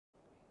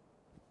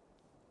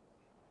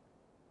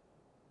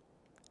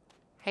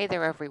Hey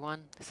there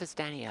everyone, this is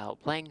Danielle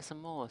playing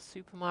some more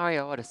Super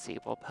Mario Odyssey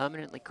while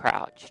permanently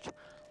crouched.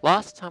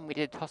 Last time we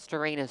did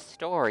Tostarena's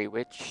story,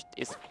 which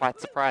is quite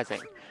surprising.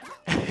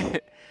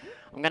 I'm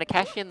going to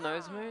cash in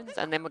those moons,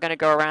 and then we're going to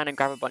go around and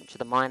grab a bunch of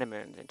the minor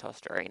moons in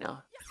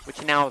Tostarena, which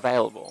are now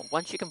available.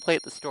 Once you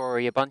complete the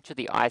story, a bunch of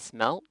the ice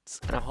melts,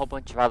 and a whole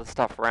bunch of other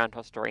stuff around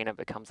Tostarena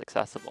becomes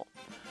accessible.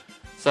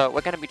 So we're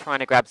going to be trying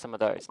to grab some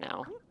of those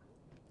now.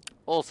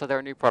 Also, there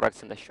are new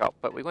products in the shop,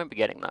 but we won't be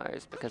getting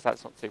those, because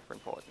that's not super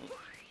important.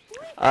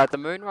 The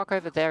moon rock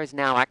over there is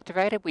now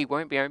activated. We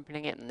won't be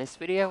opening it in this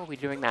video. We'll be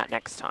doing that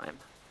next time.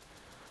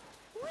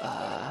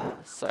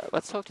 So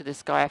let's talk to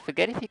this guy. I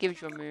forget if he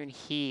gives you a moon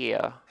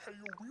here.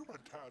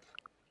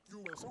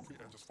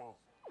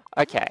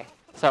 Okay,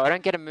 so I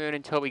don't get a moon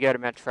until we go to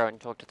Metro and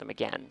talk to them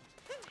again.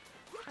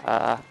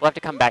 We'll have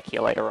to come back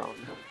here later on.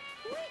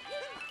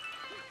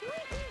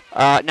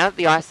 Now that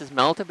the ice is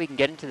melted, we can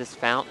get into this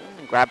fountain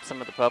and grab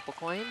some of the purple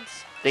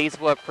coins. These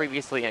were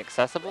previously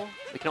inaccessible.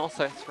 We can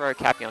also throw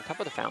Cappy on top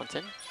of the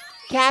fountain.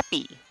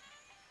 Cappy!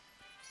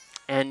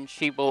 And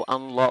she will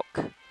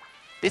unlock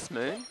this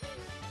moon.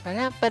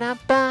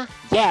 Ba-da-ba-da-ba!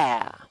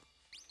 Yeah!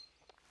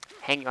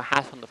 Hang your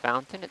hat on the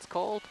fountain, it's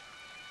called.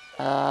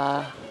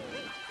 Let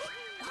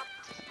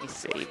me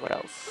see, what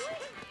else?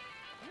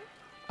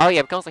 Oh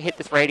yeah, we can also hit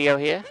this radio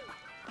here.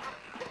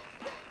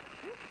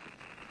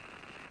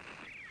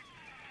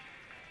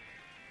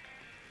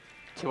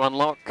 To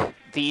unlock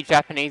the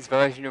Japanese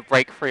version of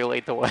Break Free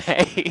Lead the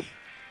Way.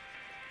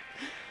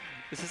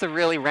 This is a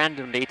really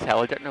random detail,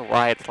 I don't know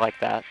why it's like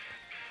that.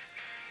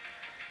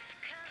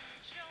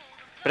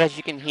 But as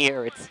you can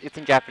hear, it's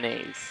in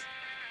Japanese.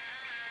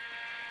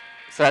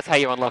 So that's how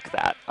you unlock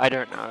that. I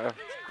don't know.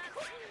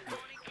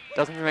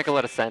 Doesn't really make a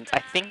lot of sense. I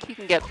think you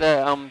can get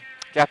the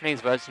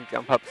Japanese version of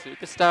Jump Up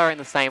Superstar in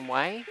the same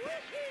way,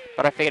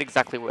 but I forget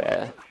exactly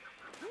where.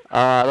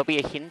 There'll be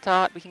a hint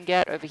art we can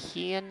get over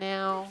here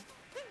now.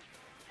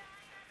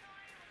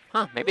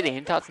 Huh, maybe the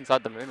hint art's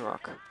inside the moon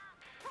rock.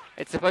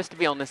 It's supposed to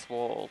be on this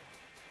wall,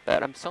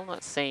 but I'm still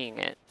not seeing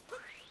it.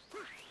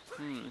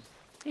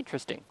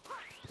 Interesting.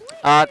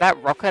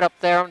 That rocket up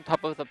there on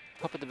top of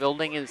the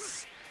building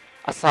is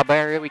a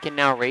sub-area we can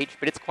now reach,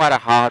 but it's quite a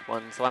hard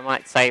one, so I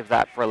might save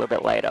that for a little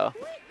bit later.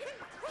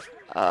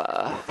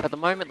 For the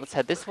moment, let's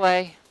head this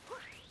way.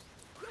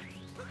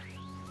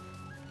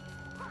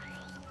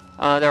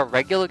 There are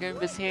regular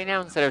Goombas here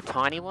now instead of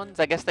tiny ones.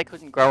 I guess they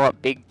couldn't grow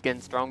up big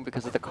and strong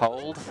because of the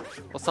cold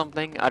or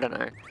something. I don't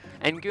know.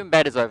 And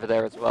Goombet is over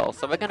there as well.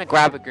 So we're going to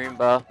grab a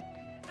Goomba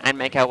and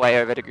make our way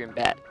over to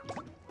Goombet.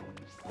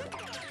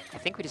 I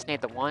think we just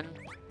need the one.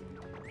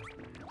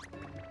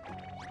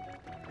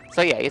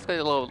 So yeah, it's got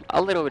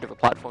a little bit of a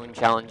platforming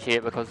challenge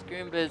here because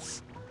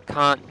Goombas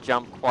can't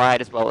jump quite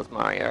as well as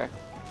Mario.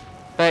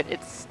 But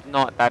it's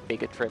not that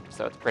big a trip,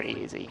 so it's pretty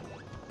easy.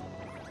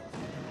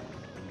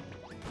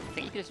 I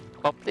think you can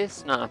just pop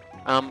this? No.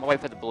 I'll wait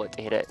for the bullet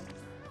to hit it.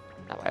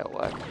 That way it'll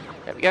work.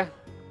 There we go.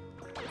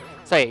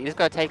 So yeah, you just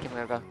gotta take him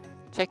over.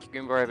 Take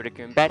your Goomba over to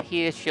Goombet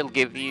here. She'll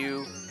give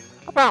you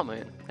a brown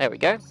moon. There we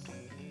go.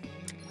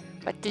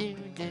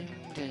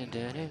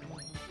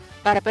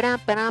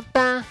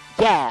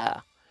 Yeah!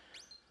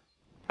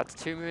 That's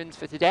 2 moons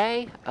for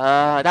today.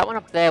 That one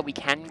up there we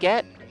can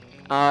get.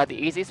 The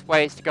easiest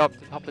way is to go up to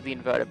the top of the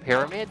inverted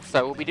pyramid,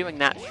 so we'll be doing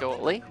that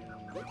shortly.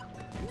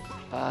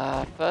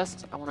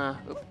 First, I wanna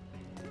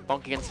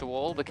bonk against the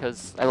wall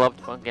because I love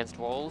to bonk against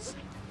walls.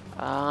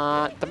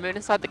 The moon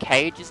inside the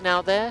cage is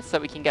now there, so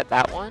we can get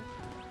that one.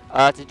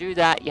 To do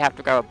that, you have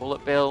to grab a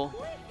bullet bill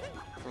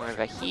from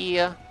over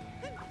here.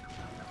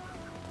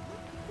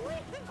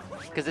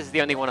 Because this is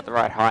the only one at the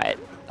right height.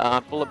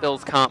 Bullet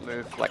bills can't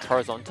move like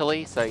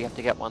horizontally, so you have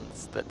to get one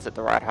that's at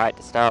the right height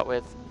to start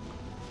with.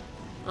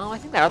 Oh, I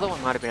think that other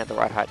one might have been at the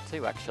right height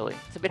too, actually.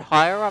 It's a bit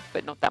higher up,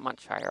 but not that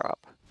much higher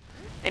up.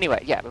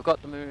 Anyway, yeah, we've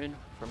got the moon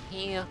from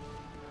here.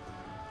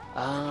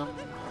 I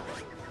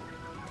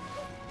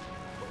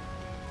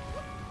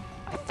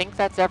think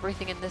that's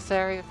everything in this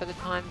area for the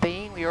time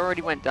being. We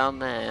already went down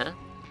there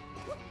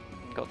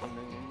and got the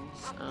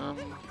moons.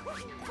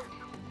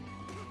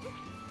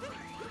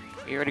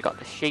 We already got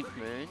the sheep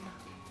moon.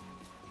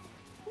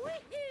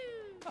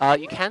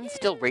 You can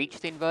still reach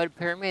the inverted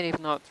pyramid,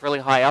 even though it's really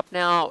high up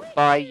now,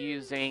 by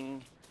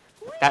using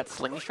that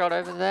slingshot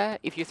over there.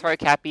 If you throw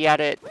Cappy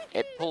at it,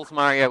 it pulls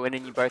Mario in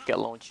and you both get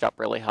launched up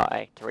really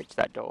high to reach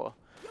that door.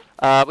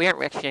 We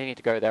don't actually need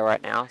to go there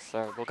right now,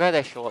 so we'll go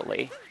there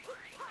shortly.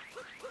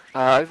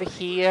 Over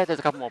here, there's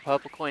a couple more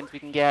purple coins we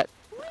can get,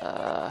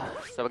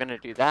 so we're going to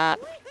do that.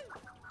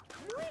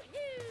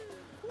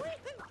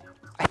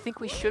 I think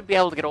we should be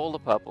able to get all the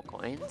purple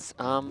coins,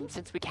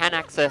 since we can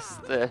access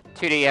the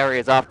 2D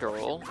areas after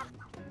all,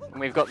 and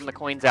we've gotten the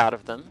coins out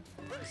of them.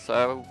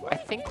 So I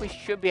think we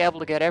should be able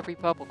to get every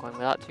purple coin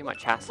without too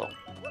much hassle,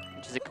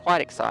 which is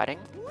quite exciting.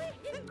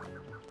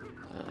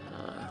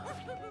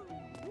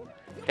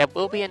 There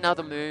will be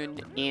another moon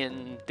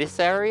in this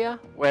area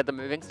where the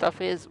moving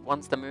stuff is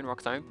once the moon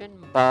rock's open,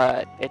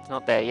 but it's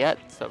not there yet,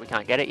 so we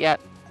can't get it yet.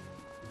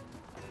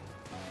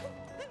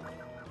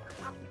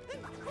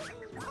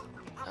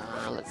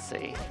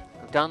 see.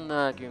 We've done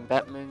the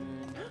Goombet Moon.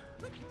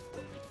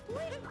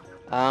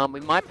 We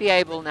might be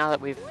able, now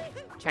that we've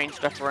changed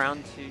stuff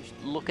around, to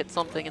look at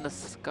something in the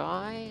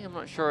sky. I'm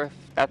not sure if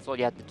that's all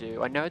you have to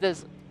do. I know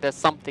there's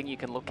something you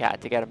can look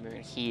at to get a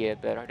moon here,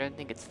 but I don't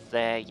think it's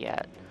there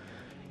yet.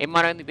 It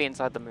might only be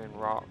inside the moon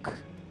rock.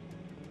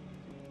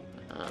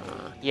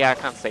 Yeah, I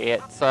can't see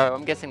it, so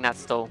I'm guessing that's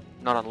still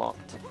not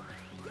unlocked.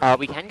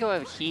 We can go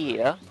over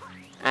here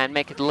and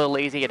make it a little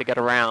easier to get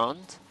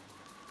around.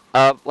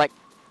 Like,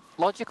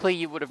 logically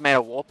you would have made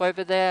a warp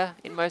over there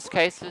in most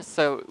cases,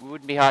 so it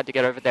wouldn't be hard to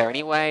get over there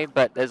anyway,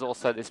 but there's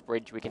also this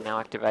bridge we can now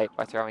activate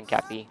by throwing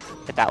Cappy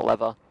at that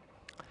lever.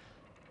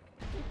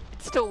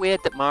 It's still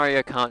weird that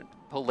Mario can't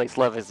pull these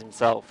levers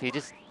himself. He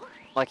just,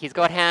 like, he's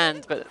got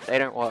hands, but they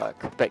don't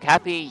work. But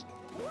Cappy,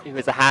 who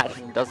is a hat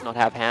and does not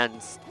have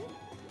hands,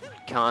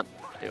 can't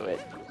do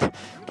it.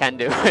 Can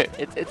do it.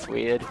 It's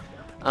weird.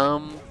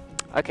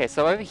 Okay,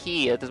 so over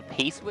here, there's a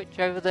P-switch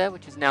over there,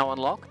 which is now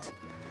unlocked.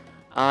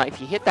 If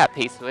you hit that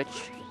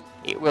P-switch,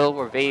 it will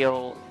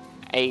reveal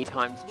a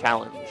times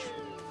challenge.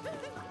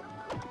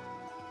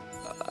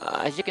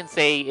 As you can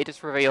see, it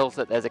just reveals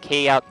that there's a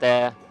key out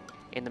there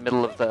in the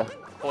middle of the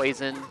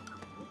poison.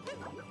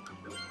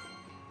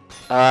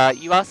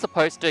 You are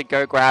supposed to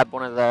go grab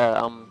one of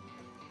the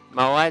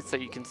moais so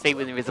you can see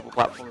where the invisible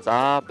platforms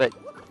are, but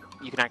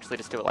you can actually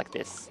just do it like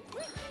this.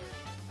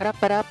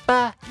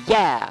 Ba-da-ba-da-ba!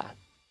 Yeah!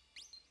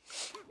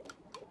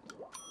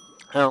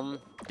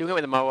 Doing it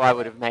with a moai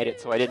would have made it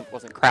so I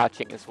wasn't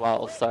crouching as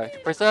well, so to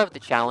preserve the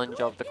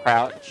challenge of the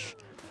crouch,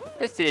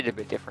 I just did it a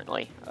bit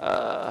differently.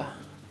 Let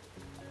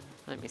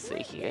me see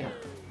here.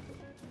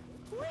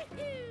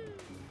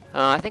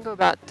 I think we're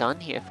about done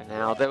here for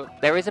now.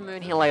 There is a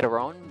moon here later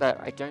on, but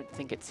I don't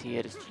think it's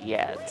here just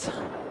yet.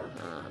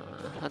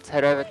 Let's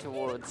head over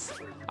towards...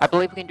 I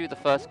believe we can do the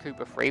first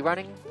Koopa free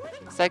running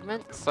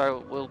segment,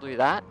 so we'll do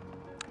that.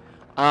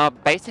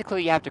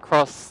 Basically, you have to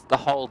cross the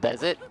whole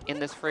desert in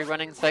this free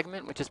running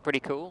segment, which is pretty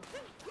cool.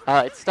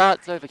 It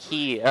starts over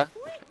here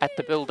at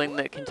the building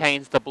that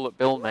contains the Bullet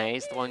Bill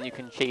maze, the one you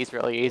can cheese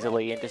really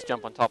easily and just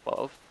jump on top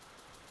of.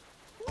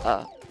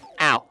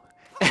 Ow!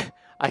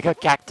 I got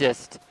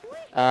cactused.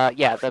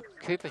 Yeah, the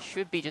Koopa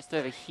should be just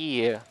over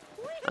here.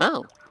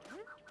 Oh,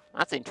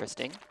 that's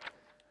interesting.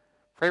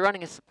 Free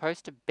running is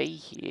supposed to be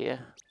here.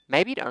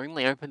 Maybe it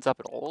only opens up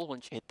at all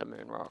once you hit the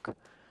moon rock.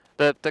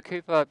 The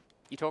Koopa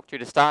you talk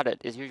to start it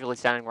is usually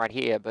standing right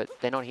here, but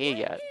they're not here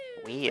yet.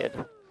 Weird.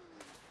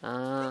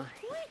 I'm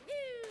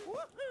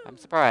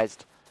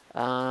surprised.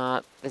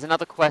 There's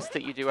another quest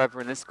that you do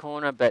over in this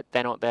corner, but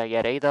they're not there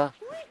yet either.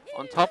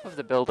 On top of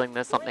the building,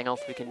 there's something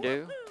else we can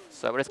do.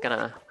 So we're just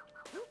gonna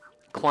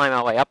climb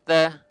our way up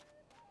there.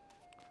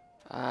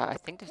 I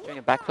think just doing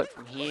a backflip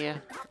from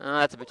here.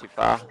 That's a bit too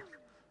far.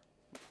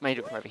 May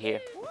do it from over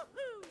here.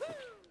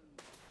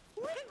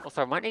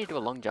 Also, I might need to do a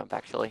long jump,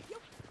 actually.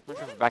 I'm not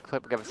sure if a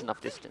backflip will give us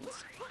enough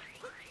distance.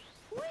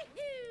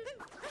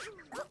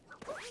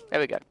 There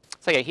we go.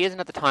 So yeah, here's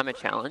another timer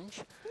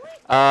challenge.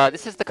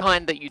 This is the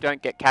kind that you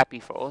don't get Cappy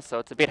for, so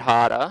it's a bit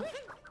harder.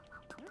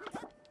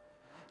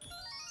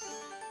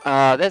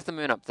 There's the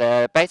moon up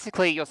there.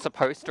 Basically, you're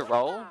supposed to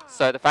roll,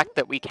 so the fact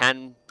that we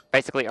can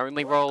basically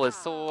only roll is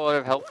sort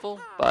of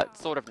helpful, but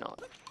sort of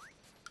not.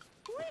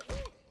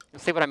 You'll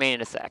see what I mean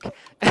in a sec.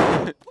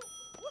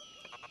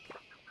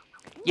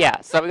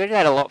 Yeah, so we're going to do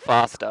that a lot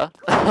faster.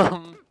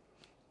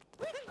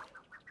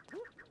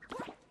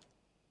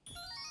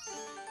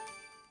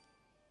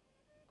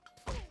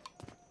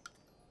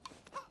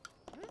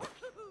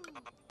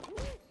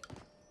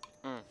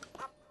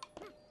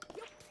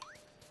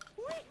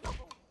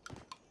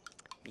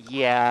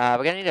 Yeah,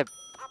 we're going to need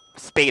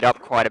to speed up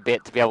quite a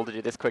bit to be able to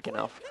do this quick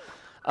enough.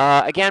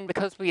 Again,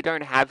 because we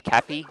don't have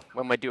Cappy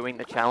when we're doing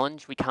the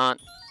challenge, we can't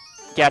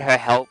get her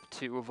help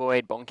to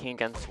avoid bonking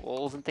against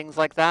walls and things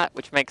like that,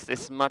 which makes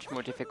this much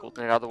more difficult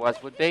than it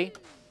otherwise would be.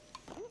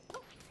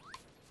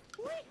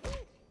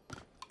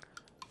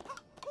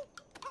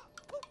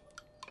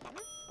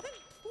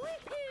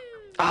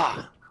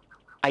 Ah!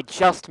 I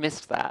just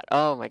missed that.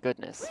 Oh my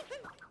goodness.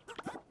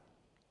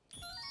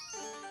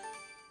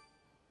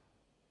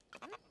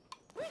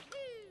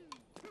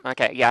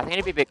 Okay, yeah, I think I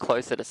need to be a bit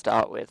closer to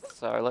start with,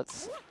 so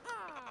let's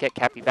get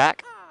Cappy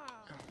back.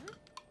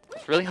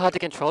 It's really hard to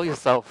control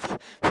yourself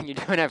when you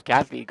don't have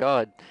Cappy,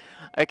 god.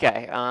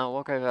 Okay,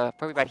 walk over,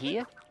 probably about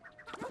here?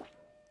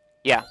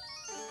 Yeah.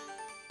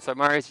 So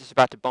Mario's just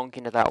about to bonk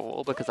into that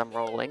wall because I'm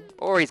rolling,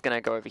 or he's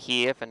gonna go over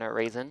here for no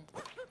reason.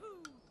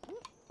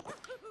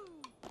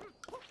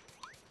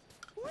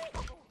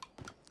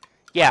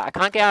 Yeah, I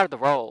can't get out of the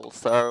roll,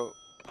 so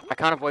I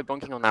can't avoid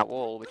bonking on that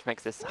wall, which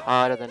makes this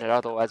harder than it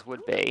otherwise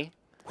would be.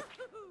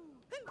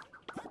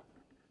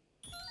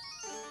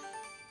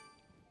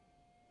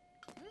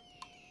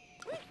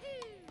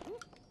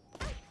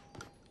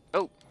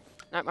 Oh,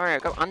 no, Mario,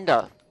 go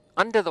under.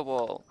 Under the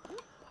wall.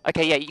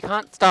 Okay, yeah, you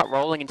can't start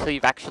rolling until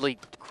you've actually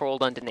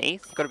crawled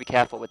underneath. You've got to be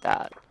careful with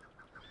that.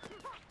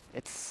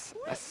 It's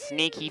a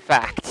sneaky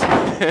fact.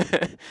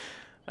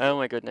 Oh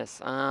my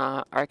goodness.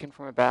 I reckon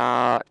from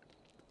about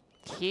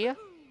here?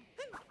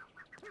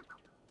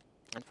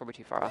 That's probably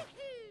too far.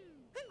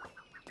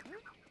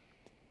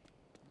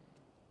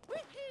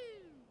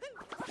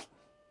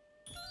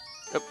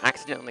 Oh,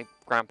 accidentally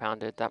ground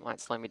pounded. That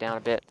might slow me down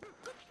a bit.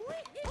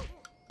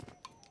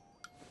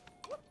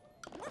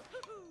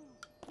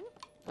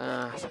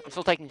 I'm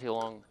still taking too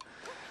long.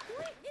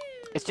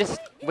 It's just,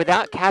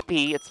 without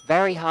Cappy, it's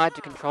very hard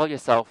to control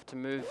yourself to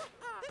move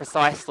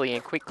precisely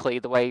and quickly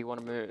the way you want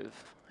to move.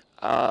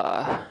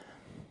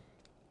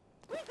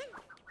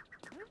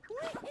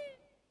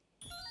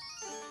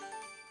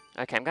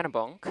 Okay, I'm gonna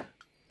bonk.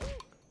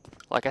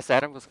 Like I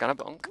said, I was gonna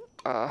bonk.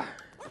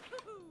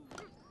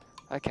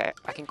 Okay,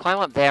 I can climb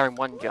up there in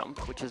one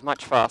jump, which is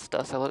much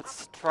faster, so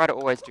let's try to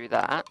always do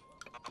that.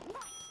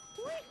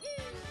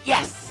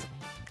 Yes!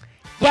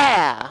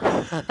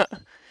 Yeah!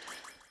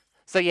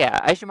 So yeah,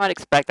 as you might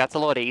expect, that's a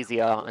lot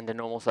easier under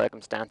normal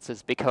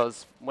circumstances,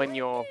 because when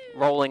you're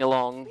rolling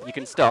along, you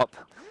can stop,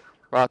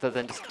 rather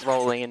than just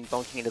rolling and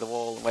bonking into the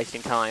wall and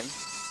wasting time.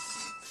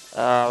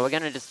 We're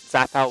gonna just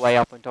zap our way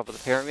up on top of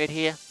the pyramid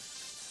here.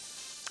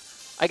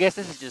 I guess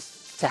this is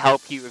just to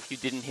help you if you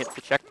didn't hit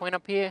the checkpoint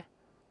up here,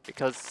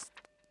 because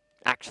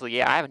actually,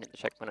 yeah, I haven't hit the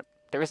checkpoint.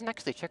 There isn't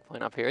actually a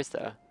checkpoint up here, is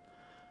there?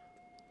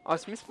 I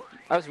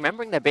was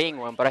remembering there being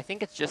one, but I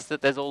think it's just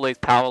that there's all these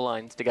power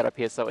lines to get up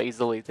here so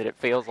easily that it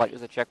feels like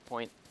there's a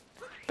checkpoint.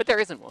 But there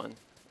isn't one.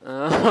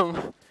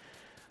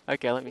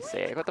 Okay, let me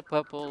see. I got the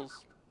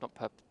purples. Not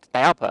purple.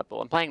 They are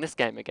purple. I'm playing this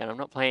game again. I'm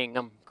not playing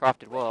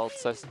Crafted World,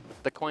 so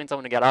the coins I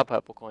want to get are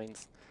purple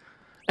coins.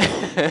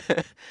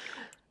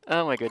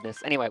 Oh my goodness.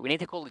 Anyway, we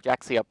need to call the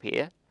Jaxie up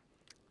here.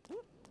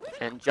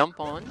 And jump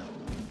on.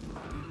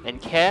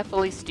 And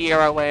carefully steer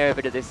our way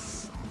over to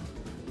this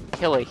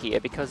pillar here,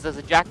 because there's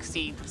a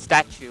Jaxie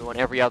statue on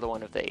every other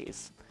one of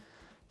these.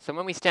 So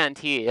when we stand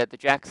here, the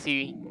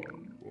Jaxie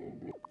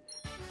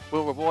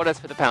will reward us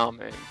for the power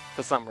moon,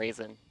 for some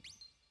reason.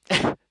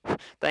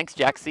 Thanks,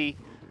 Jaxie.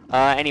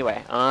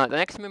 Anyway, the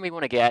next moon we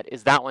want to get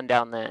is that one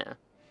down there.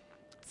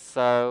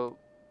 So...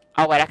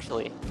 Oh, wait,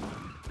 actually.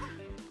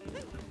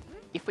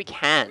 If we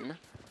can...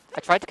 I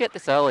tried to get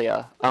this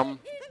earlier.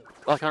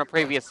 Like on a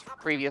previous,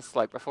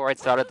 like, before I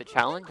started the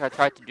challenge, I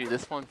tried to do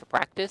this one for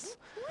practice.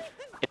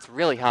 It's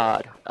really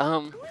hard.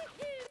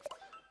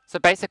 So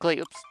basically,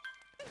 oops,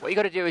 what you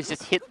gotta do is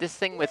just hit this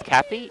thing with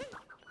Cappy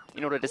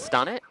in order to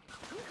stun it,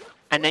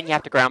 and then you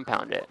have to ground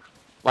pound it,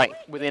 like,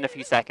 within a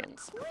few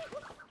seconds.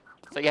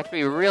 So you have to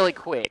be really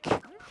quick.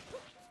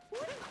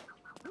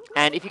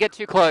 And if you get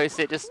too close,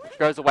 it just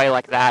goes away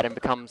like that and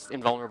becomes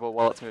invulnerable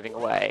while it's moving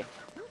away.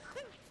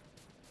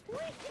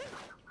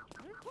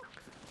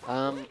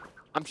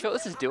 I'm sure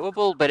this is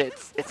doable, but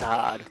it's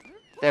hard.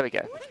 There we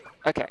go.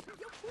 Okay.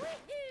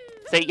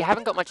 So you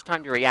haven't got much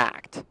time to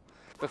react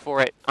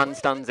before it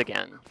unstuns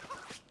again.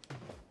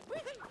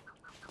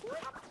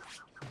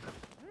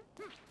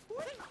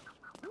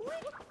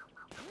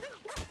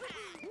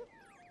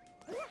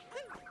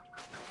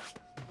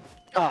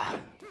 Oh.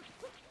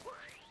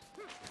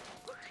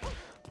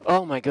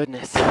 Oh my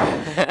goodness.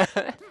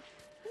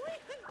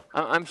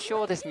 I'm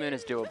sure this moon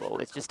is doable.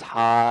 It's just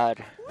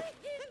hard.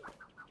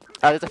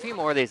 There's a few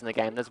more of these in the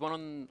game. There's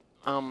one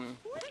on,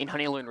 in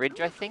Honeyloon Ridge,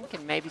 I think,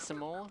 and maybe some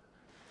more.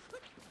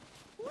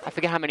 I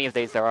forget how many of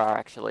these there are,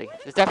 actually.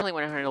 There's definitely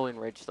one in Honeyloon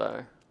Ridge,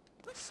 though.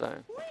 So,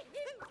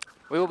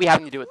 we will be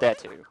having to do it there,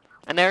 too.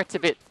 And there it's a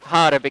bit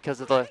harder because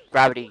of the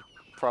gravity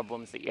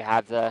problems that you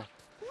have there.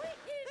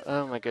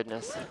 Oh my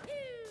goodness.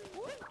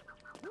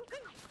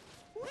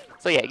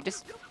 So yeah, you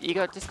just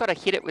gotta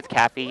hit it with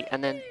Cappy,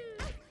 and then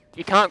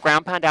you can't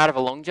ground pound out of a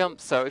long jump,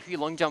 so if you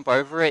long jump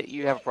over it,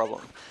 you have a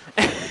problem.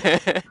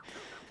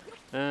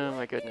 Oh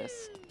my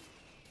goodness.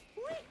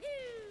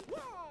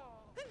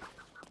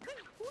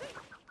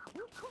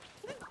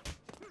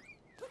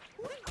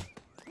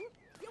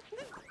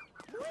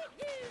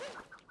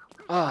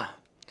 Ah.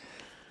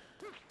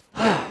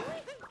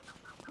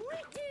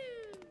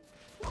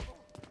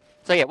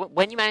 So yeah,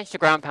 when you manage to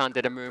ground pound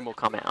it, a moon will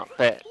come out,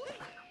 but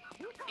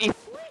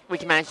if we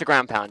can manage to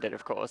ground pound it,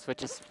 of course,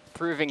 which is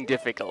proving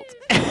difficult.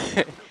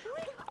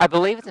 I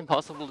believe it's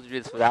impossible to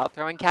do this without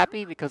throwing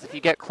Cappy, because if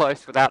you get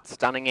close without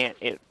stunning it,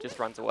 it just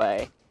runs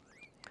away.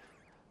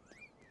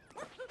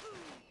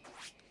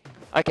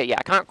 Okay, yeah,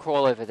 I can't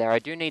crawl over there. I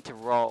do need to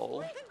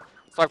roll.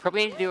 So I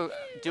probably need to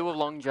do a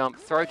long jump,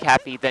 throw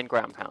Cappy, then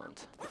ground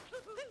pound.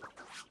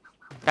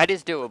 That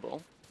is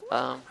doable.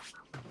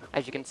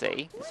 As you can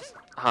see, it's just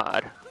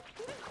hard.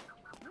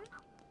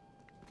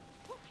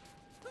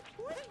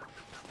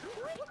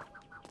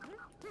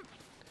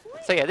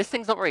 So yeah, this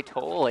thing's not very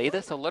tall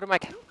either, so a lot of my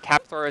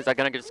cap throwers are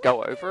going to just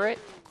go over it.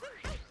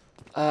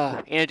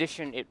 In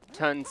addition, it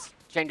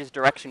changes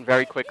direction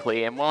very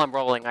quickly, and while I'm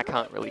rolling, I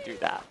can't really do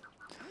that.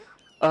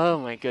 Oh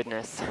my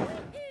goodness.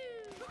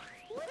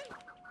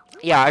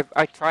 Yeah,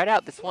 I tried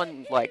out this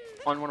one, like,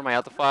 on one of my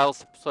other files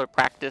to sort of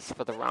practice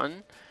for the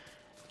run.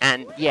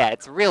 And yeah,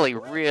 it's really,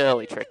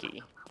 really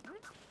tricky.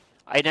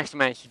 I didn't actually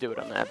manage to do it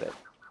on there, but,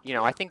 you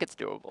know, I think it's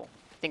doable.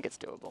 I think it's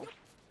doable.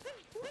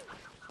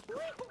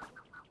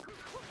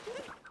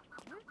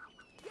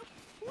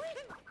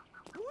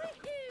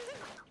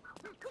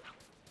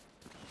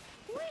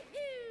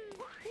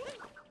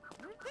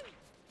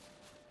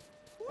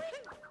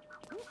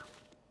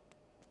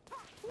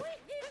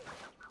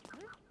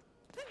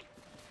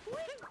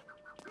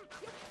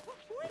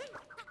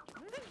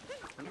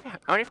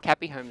 I wonder if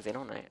Cappy homes in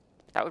on it.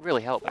 That would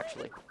really help,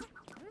 actually.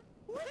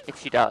 If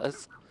she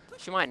does.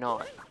 She might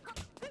not.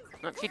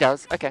 Nope, she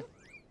does. Okay.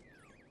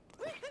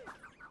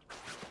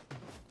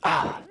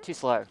 Ah, too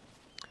slow.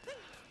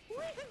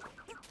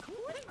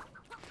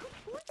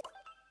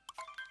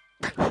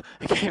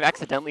 Okay, I'm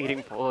accidentally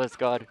hitting pause,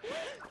 god.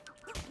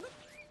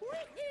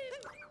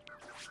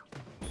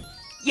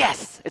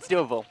 Yes! It's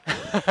doable.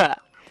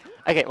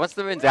 Okay, once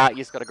the moon's out, you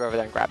just gotta go over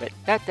there and grab it.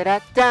 Da da da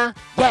da!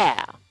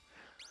 Yeah!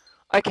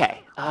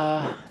 Okay,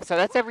 so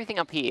that's everything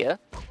up here.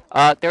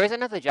 There is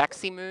another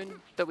Jaxie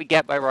moon that we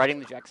get by riding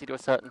the Jaxie to a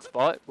certain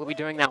spot. We'll be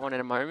doing that one in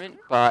a moment,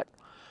 but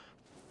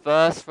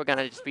first we're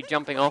gonna just be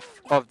jumping off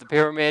of the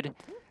pyramid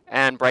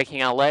and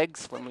breaking our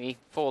legs when we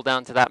fall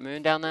down to that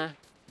moon down there.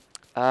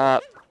 I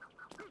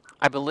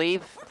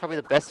believe probably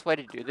the best way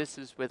to do this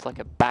is with like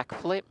a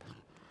backflip.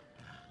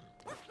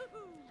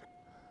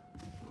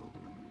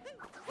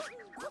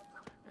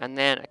 And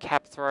then a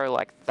cap throw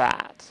like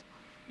that.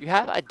 You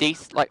have a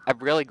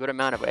really good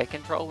amount of air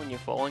control when you're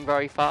falling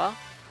very far.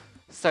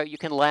 So you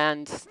can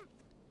land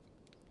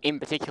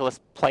in particular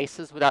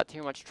places without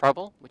too much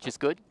trouble, which is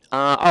good.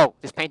 Oh,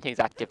 this painting is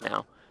active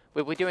now.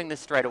 We're doing this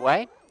straight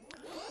away.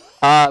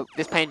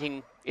 This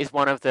painting is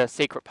one of the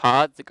secret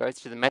paths that goes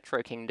to the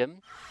Metro Kingdom.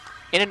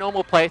 In a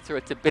normal playthrough,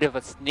 it's a bit of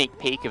a sneak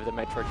peek of the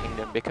Metro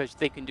Kingdom, because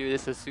they can do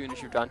this as soon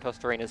as you've done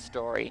tostarena's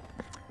story,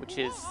 which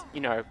is, you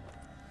know,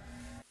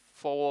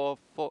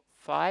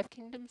 five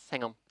kingdoms?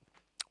 Hang on.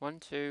 1,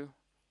 2,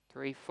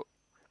 3, 4.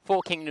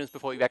 4 kingdoms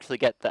before you actually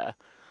get there.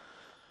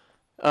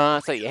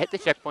 So you hit the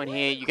checkpoint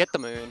here, you get the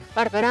moon.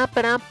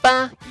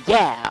 Ba-da-ba-da-ba-da-ba!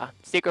 Yeah!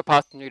 Secret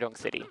path to Nudong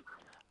City.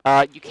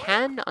 You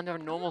can, under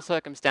normal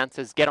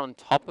circumstances, get on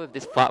top of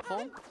this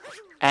platform,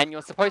 and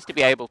you're supposed to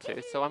be able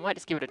to, so I might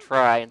just give it a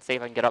try and see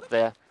if I can get up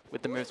there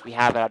with the moves we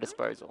have at our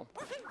disposal.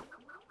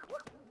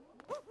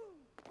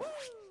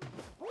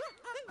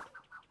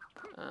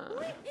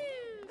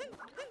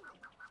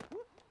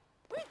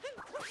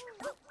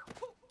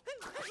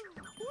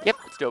 Yep,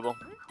 it's doable.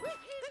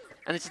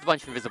 And there's just a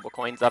bunch of invisible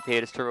coins up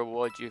here just to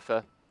reward you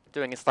for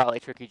doing a slightly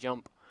tricky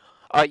jump.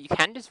 You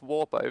can just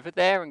warp over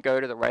there and go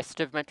to the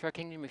rest of Metro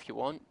Kingdom if you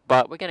want,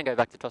 but we're going to go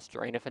back to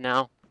Tostarena for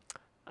now.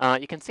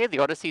 You can see the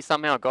Odyssey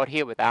somehow got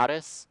here without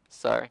us,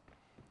 so...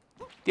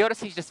 The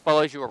Odyssey just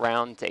follows you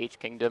around to each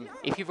kingdom.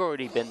 If you've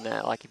already been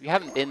there, like if you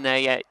haven't been there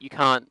yet, you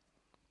can't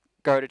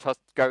go to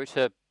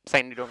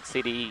St. Nudong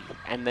City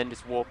and then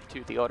just warp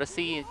to the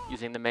Odyssey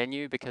using the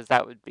menu, because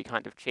that would be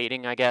kind of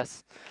cheating, I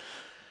guess.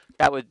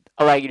 That would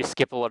allow you to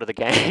skip a lot of the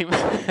game.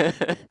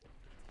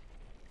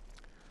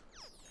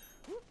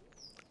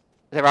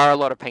 There are a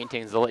lot of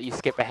paintings that let you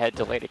skip ahead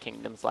to later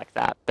kingdoms like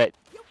that, but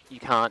you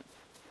can't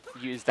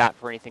use that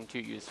for anything too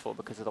useful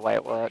because of the way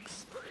it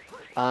works.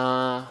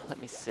 Let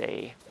me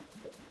see.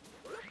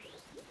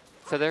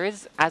 So there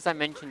is, as I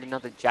mentioned,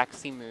 another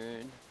Jaxie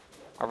moon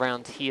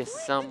around here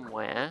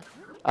somewhere.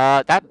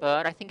 That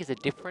bird, I think, is a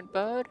different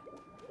bird.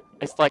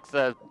 It's like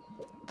the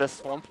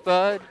swamp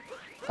bird.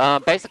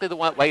 Basically the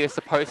way you're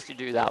supposed to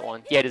do that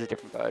one, yeah, it is a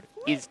different bird,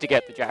 is to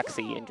get the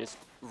Jaxie and just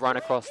run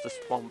across the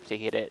swamp to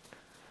hit it.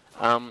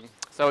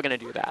 So we're going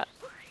to do that.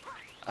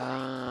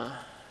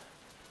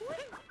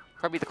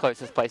 Probably the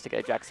closest place to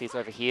get a Jaxie is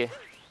over here.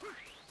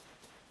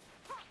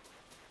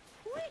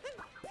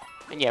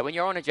 And yeah, when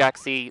you're on a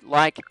Jaxie,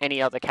 like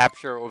any other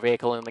capture or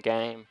vehicle in the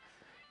game,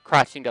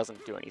 crouching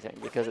doesn't do anything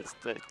because it's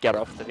the get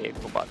off the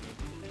vehicle button.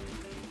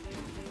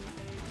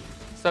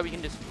 So we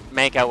can just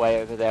make our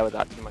way over there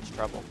without too much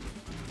trouble.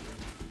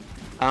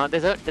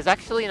 There's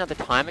actually another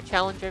timer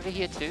challenge over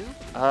here too.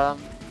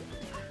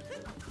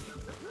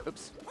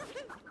 Oops.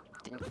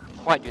 Didn't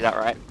quite do that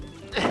right.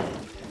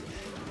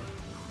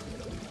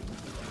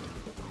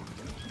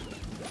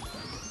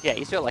 Yeah,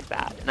 you do it like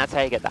that, and that's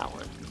how you get that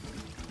one.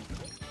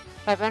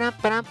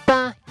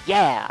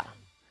 Yeah!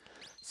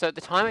 So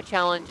the timer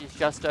challenge is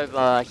just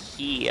over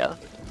here.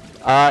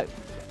 I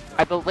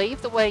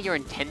believe the way you're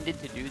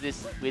intended to do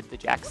this with the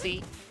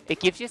Jaxie, it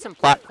gives you some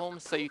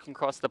platforms so you can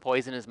cross the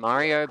poisonous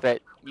Mario,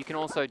 but you can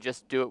also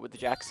just do it with the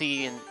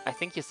Jaxie, and I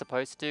think you're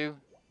supposed to,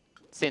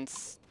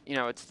 since, you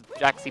know, it's the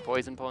Jaxie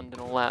poison pond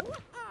and all that.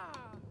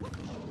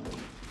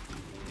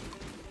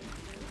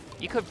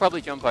 You could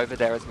probably jump over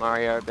there as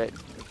Mario, but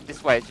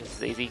this way is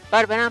just as easy.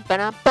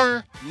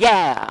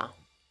 Yeah!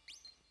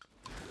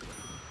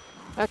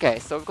 Okay,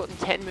 so we've got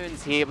the 10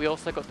 moons here. We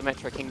also got the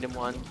Metro Kingdom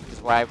one, which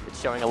is why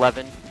it's showing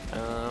 11.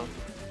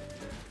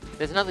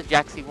 There's another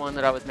Jaxie one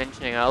that I was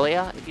mentioning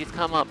earlier. If you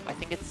come up, I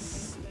think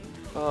it's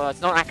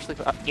not actually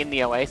in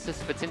the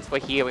Oasis, but since we're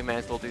here, we may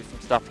as well do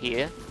some stuff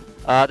here.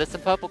 There's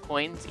some purple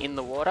coins in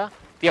the water.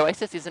 The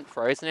Oasis isn't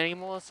frozen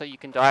anymore, so you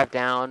can dive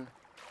down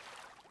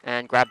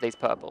and grab these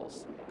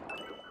purples.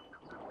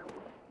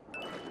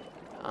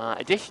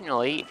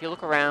 Additionally, if you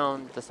look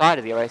around the side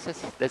of the Oasis,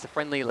 there's a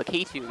friendly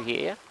Lakitu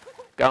here,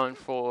 going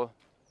for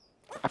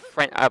a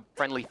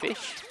friendly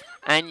fish,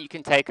 and you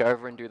can take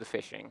over and do the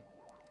fishing.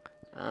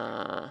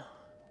 You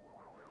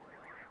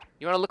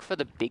want to look for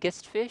the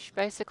biggest fish,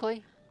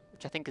 basically,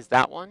 which I think is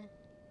that one.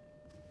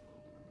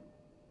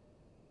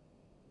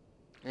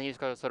 And then you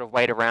just gotta sort of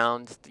wait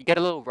around. You get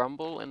a little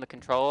rumble in the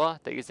controller.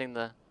 They're using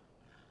the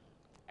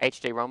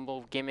HD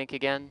rumble gimmick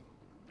again.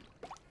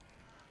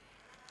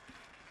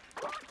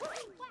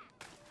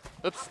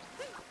 Oops.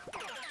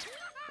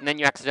 And then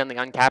you accidentally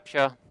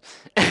uncapture.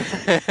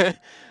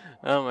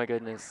 Oh my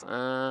goodness.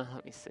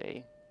 Let me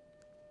see.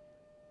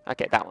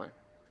 Okay, that one.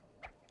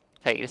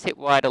 Okay, you just hit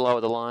Y to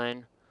lower the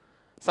line.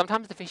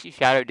 Sometimes the fishy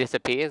shadow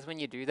disappears when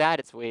you do that.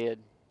 It's weird.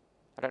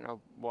 I don't know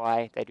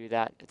why they do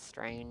that. It's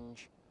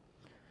strange.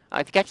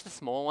 If you catch the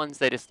small ones,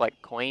 they're just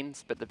like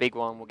coins, but the big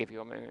one will give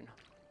you a moon.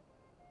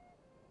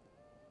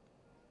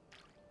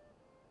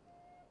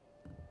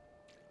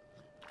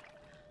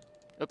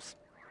 Oops.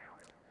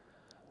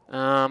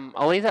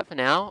 I'll leave that for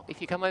now.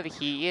 If you come over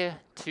here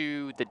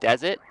to the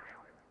desert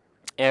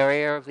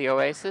area of the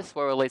oasis,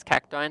 where all these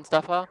cacti and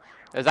stuff are,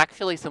 there's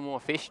actually some more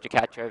fish to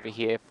catch over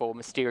here for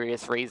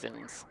mysterious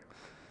reasons.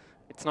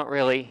 It's not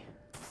really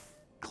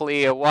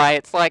clear why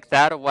it's like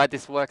that or why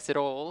this works at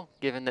all,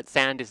 given that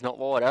sand is not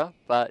water,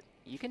 but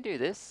you can do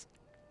this.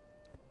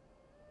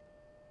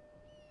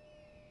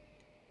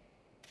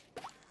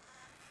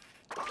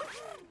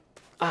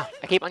 Ah,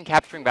 I keep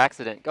uncapturing by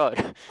accident.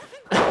 God.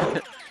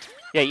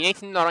 Yeah, you need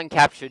to not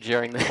uncapture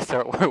during this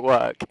or it won't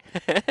work.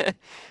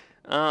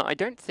 I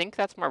don't think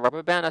that's my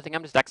rubber band. I think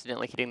I'm just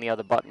accidentally hitting the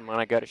other button when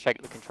I go to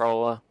shake the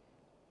controller.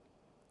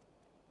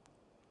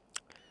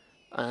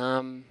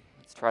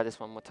 Let's try this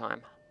one more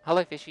time.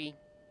 Hello, fishy.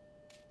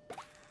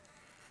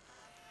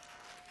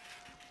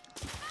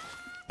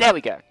 There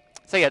we go.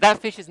 So yeah, that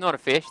fish is not a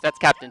fish. That's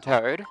Captain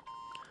Toad.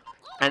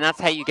 And that's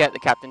how you get the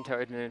Captain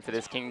Toad moon for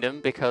this kingdom,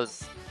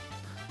 because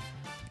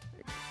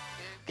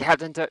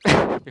Captain Toad...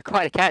 You're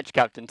quite a catch,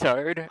 Captain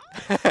Toad.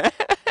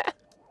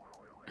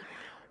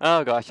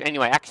 Oh gosh,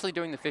 anyway, actually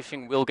doing the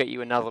fishing will get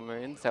you another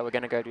moon, so we're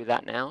going to go do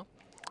that now.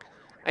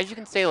 As you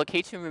can see,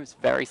 Lakitu moves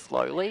very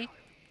slowly,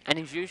 and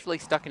is usually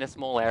stuck in a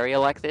small area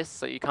like this,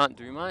 so you can't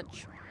do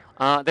much.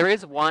 There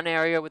is one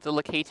area with the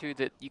Lakitu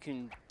that you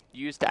can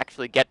use to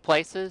actually get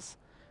places.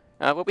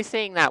 We'll be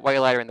seeing that way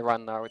later in the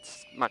run, though.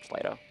 It's much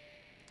later.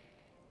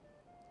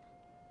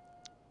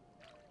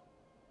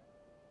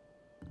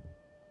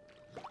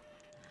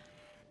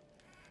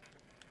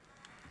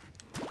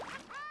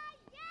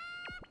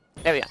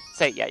 There we go.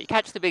 So yeah, you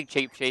catch the big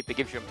cheap, it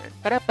gives you a moon.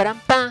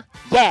 Ba-da-ba-dum-ba!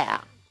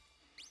 Yeah!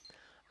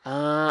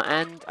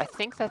 And I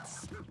think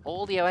that's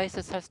all the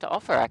Oasis has to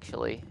offer,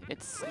 actually.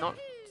 It's not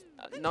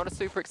a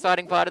super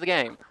exciting part of the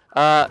game.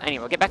 Anyway,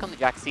 we'll get back on the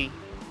Jaxi.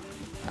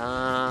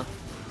 And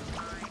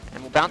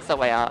we'll bounce our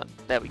way out.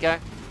 There we go.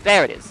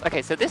 There it is.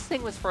 Okay, so this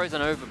thing was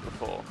frozen over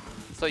before.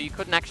 So you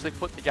couldn't actually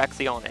put the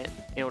Jaxi on it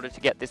in order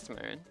to get this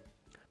moon.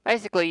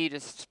 Basically, you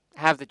just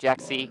have the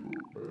Jaxi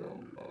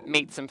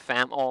meet some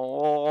fam.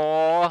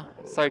 Oh,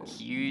 so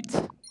cute.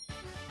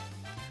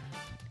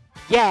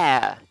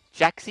 Yeah,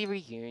 Jaxi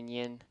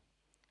reunion.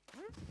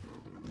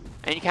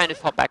 And you can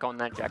just hop back on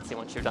that Jaxi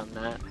once you've done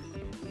that.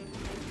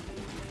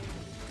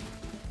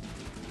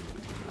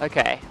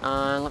 Okay,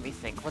 let me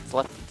think. What's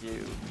left to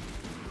do?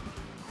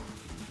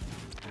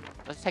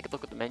 Let's take a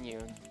look at the menu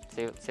and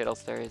see what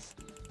else there is.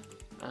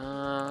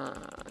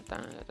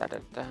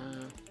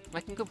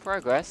 Making good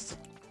progress.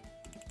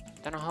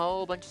 Done a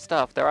whole bunch of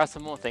stuff. There are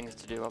some more things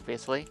to do,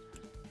 obviously.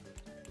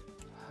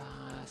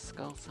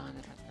 Skull sign,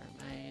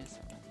 maze,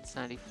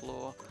 sandy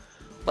floor.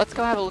 Let's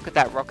go have a look at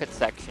that rocket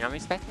section. I'm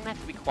expecting that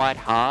to be quite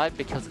hard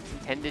because it's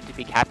intended to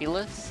be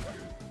capless.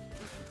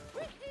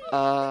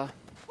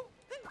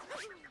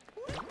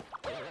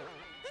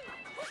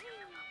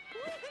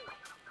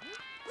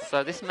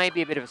 So this may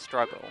be a bit of a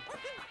struggle.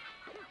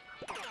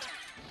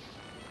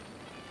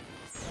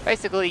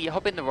 Basically, you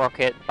hop in the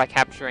rocket by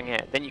capturing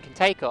it, then you can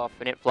take off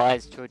and it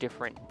flies to a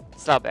different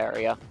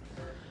sub-area.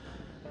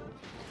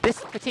 This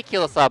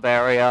particular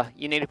sub-area,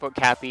 you need to put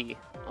Cappy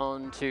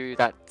onto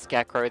that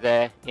scarecrow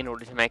there in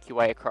order to make your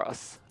way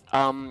across.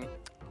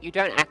 You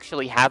don't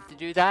actually have to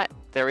do that.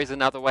 There is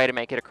another way to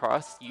make it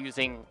across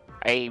using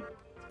a,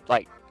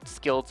 like,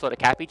 skilled sort of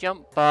Cappy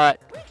jump, but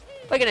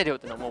we're going to do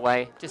it the normal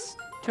way, just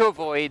to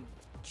avoid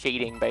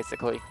cheating,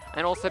 basically.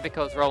 And also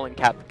because rolling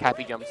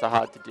Cappy jumps are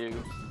hard to do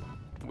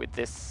with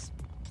this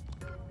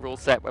rule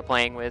set we're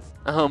playing with.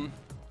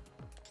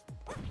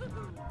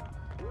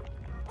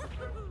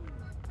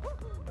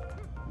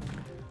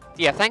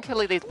 Yeah,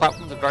 thankfully these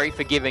platforms are very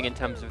forgiving in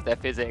terms of their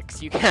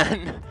physics. You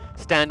can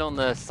stand on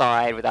the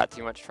side without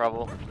too much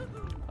trouble.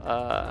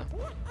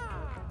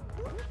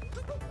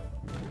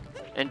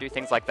 And do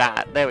things like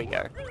that. There we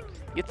go.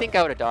 You'd think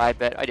I would have died,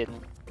 but I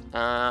didn't.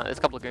 There's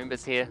a couple of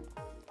Goombas here.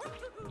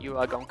 You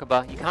are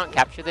Gonkaba. You can't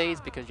capture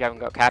these because you haven't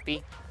got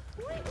Cappy.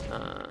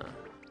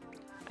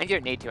 And you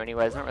don't need to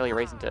anyway. There's not really a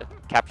reason to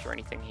capture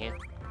anything here.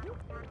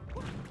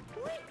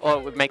 Or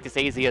it would make this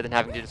easier than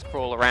having to just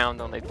crawl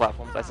around on these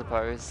platforms, I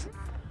suppose.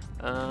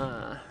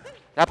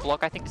 That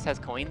block I think just has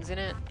coins in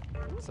it,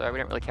 so we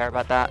don't really care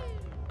about that.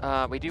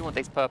 We do want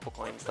these purple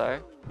coins though.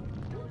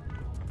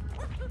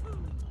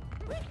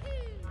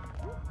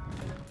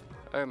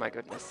 Oh my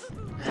goodness.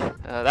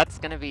 That's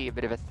gonna be a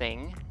bit of a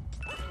thing.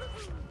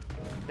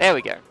 There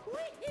we go.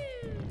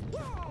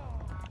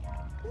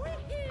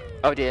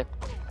 Oh dear.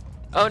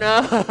 Oh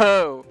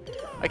no!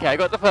 Okay, I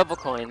got the purple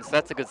coins.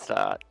 That's a good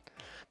start.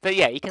 But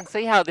yeah, you can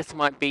see how this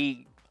might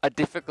be a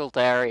difficult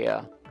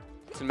area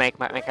to make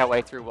our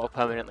way through while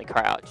permanently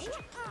crouched.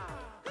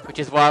 Which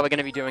is why we're going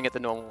to be doing it the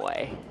normal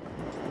way.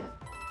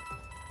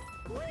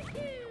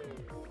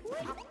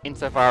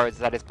 Insofar as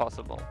that is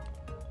possible.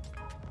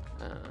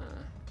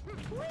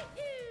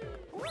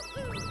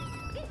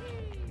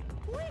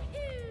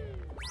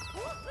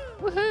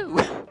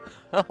 Woohoo!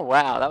 Oh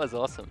wow, that was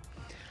awesome.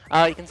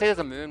 You can see there's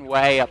a moon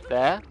way up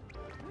there.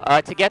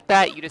 To get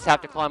that, you just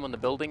have to climb on the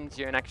buildings.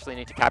 You don't actually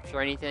need to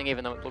capture anything,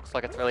 even though it looks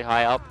like it's really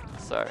high up.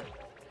 So,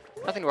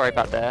 nothing to worry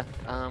about there.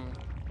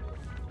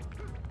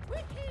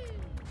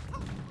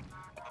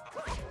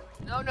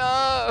 No,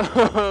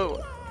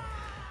 no!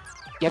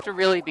 You have to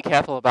really be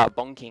careful about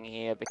bonking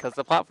here, because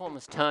the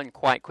platforms turn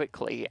quite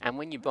quickly, and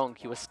when you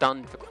bonk, you are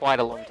stunned for quite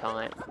a long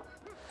time.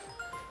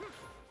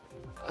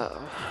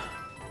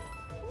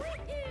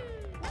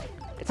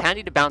 It's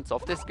handy to bounce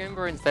off this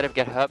Goomba instead of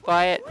get hurt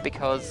by it,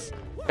 because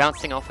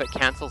bouncing off it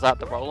cancels out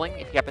the rolling,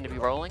 if you happen to be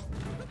rolling.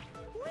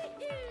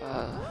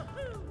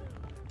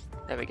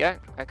 There we go.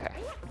 Okay.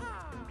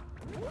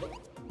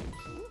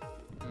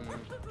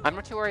 I'm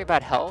not too worried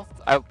about health.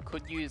 I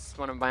could use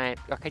I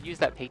could use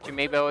that Peach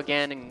Amiibo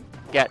again and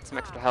get some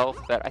extra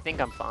health, but I think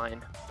I'm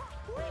fine.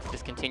 Let's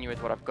just continue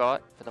with what I've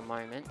got for the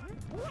moment.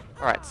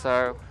 Alright,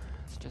 so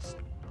let's just...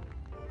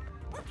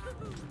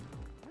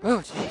 Oh,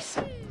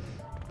 jeez.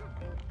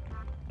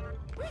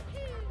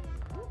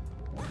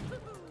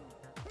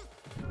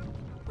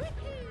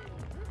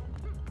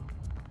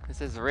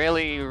 This is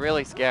really,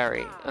 really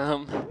scary.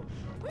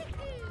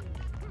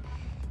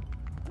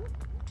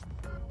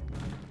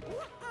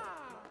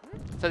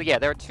 So yeah,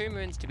 there are 2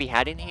 moons to be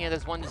had in here.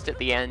 There's one just at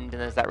the end,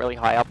 and there's that really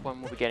high up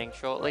one we'll be getting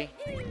shortly.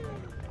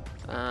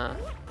 Yeah,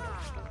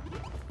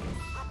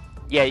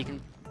 you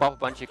can pop a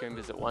bunch of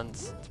Goombas at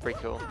once. It's pretty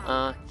cool.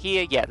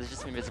 Here, yeah, there's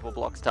just some invisible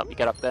blocks to help you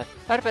get up there.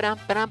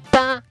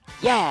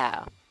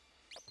 Yeah!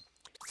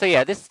 So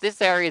yeah,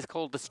 this area is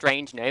called the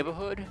Strange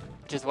Neighbourhood,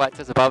 which is why it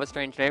says above a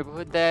Strange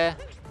Neighbourhood there.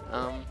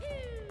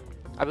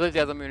 I believe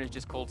the other moon is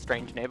just called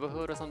Strange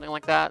Neighbourhood or something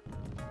like that.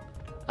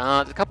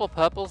 There's a couple of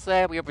purples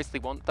there. We obviously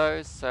want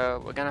those,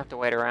 so we're gonna have to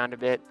wait around a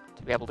bit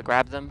to be able to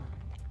grab them.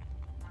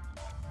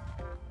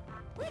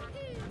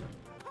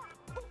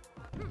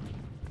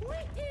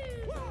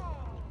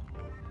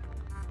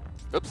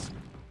 Oops.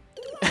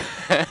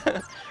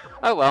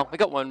 Oh well, we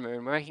got 1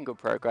 moon. We're making good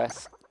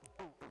progress.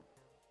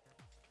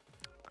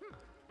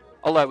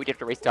 Although we did have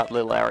to restart the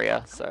little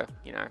area, so,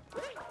 you know.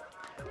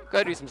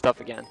 Go do some stuff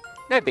again.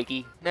 No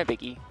biggie, no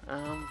biggie.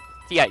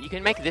 So yeah, you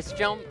can make this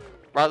jump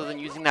rather than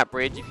using that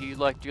bridge. If you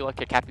do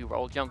like a Cappy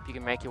roll jump, you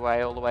can make your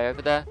way all the way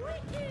over there.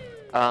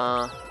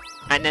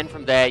 And then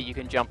from there, you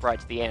can jump right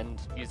to the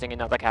end using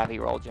another Cappy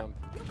roll jump.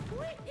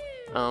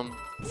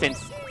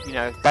 Since, you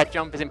know, that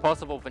jump is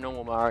impossible for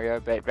normal Mario,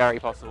 but very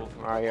possible for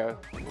Mario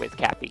with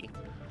Cappy.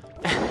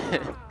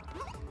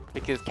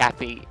 Because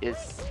Cappy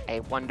is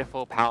a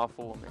wonderful,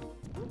 powerful woman.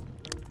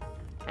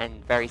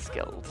 And very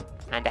skilled.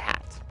 And a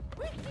hat.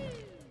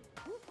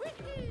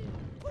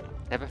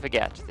 Never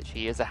forget that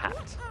she is a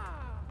hat.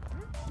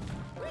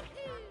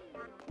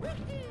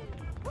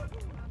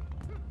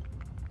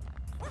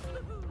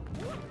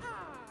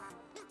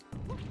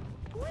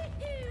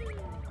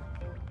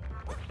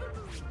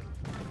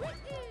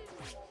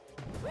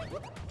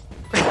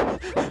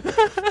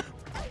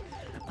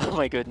 Oh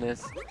my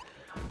goodness.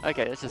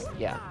 Okay, let's just,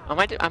 yeah. I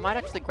might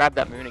actually grab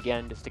that moon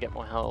again just to get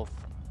more health.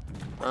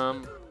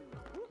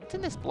 What's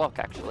in this block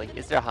actually?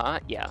 Is there a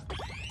heart? Yeah.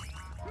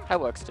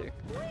 That works too.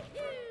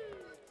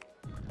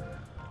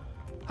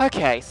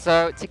 Okay,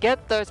 so to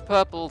get those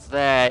purples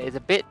there is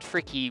a bit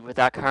tricky with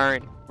our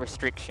current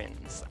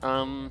restrictions.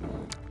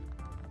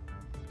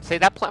 See,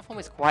 that platform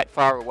is quite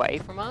far away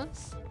from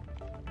us.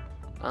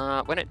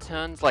 When it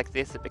turns like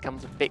this, it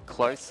becomes a bit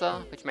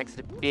closer, which makes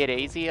it a bit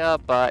easier,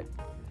 but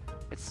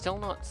it's still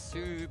not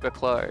super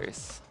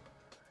close.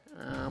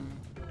 Let's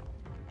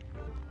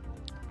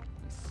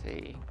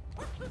see.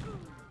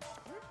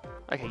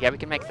 Okay, yeah, we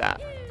can make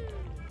that.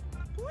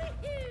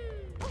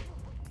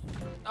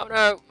 Oh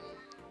no!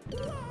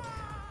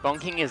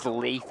 Bonking is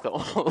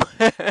lethal.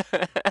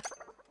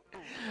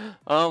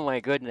 Oh my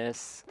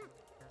goodness.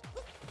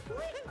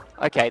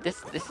 Okay,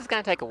 this is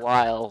going to take a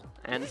while,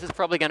 and this is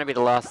probably going to be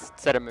the last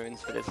set of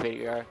moons for this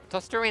video.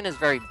 Tostarena is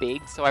very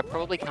big, so I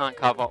probably can't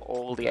cover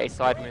all the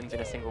A-side moons in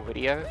a single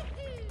video.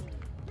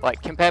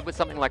 Like, compared with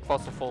something like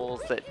Fossil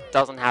Falls that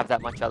doesn't have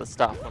that much other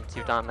stuff once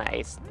you've done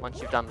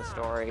the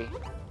story.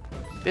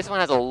 This one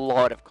has a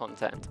lot of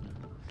content.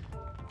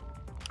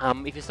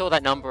 If you saw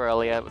that number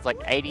earlier, it was like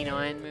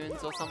 89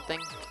 moons or something,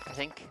 I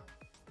think.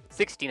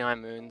 69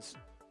 moons.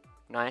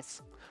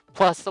 Nice.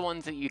 Plus the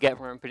ones that you get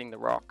from opening the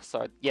rock.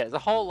 So, yeah, there's a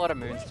whole lot of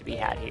moons to be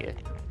had here.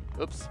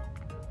 Oops.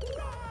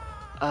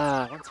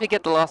 Once we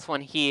get the last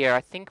one here,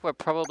 I think we're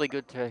probably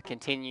good to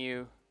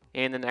continue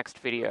in the next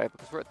video,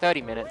 because we're at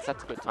 30 minutes.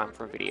 That's a good time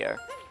for a video.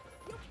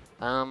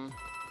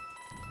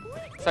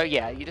 So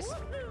yeah,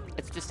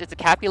 it's a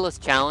capulous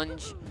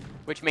challenge.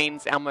 which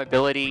means our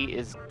mobility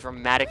is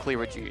dramatically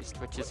reduced,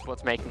 which is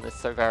what's making this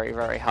so very,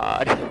 very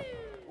hard. So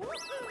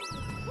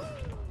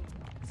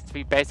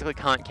we basically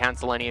can't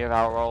cancel any of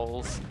our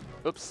rolls.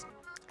 Oops.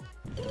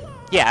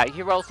 Yeah, if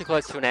you roll too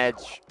close to an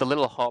edge, the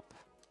little hop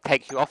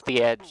takes you off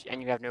the edge,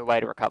 and you have no way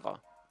to recover.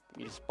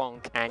 You just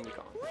bonk, and you're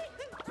gone.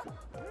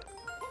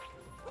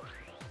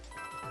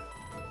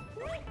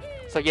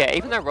 So yeah,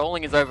 even though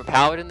rolling is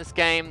overpowered in this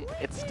game,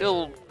 it's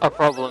still a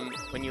problem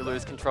when you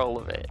lose control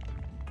of it.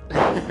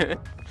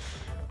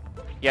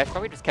 Yeah, I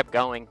probably just kept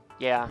going.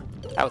 Yeah,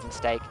 that was a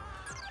mistake.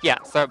 Yeah,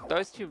 so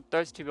those two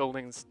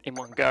buildings in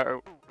one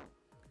go,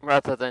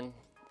 rather than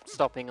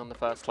stopping on the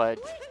first ledge.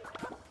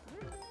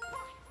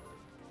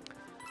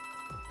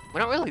 We're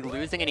not really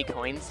losing any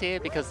coins here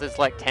because there's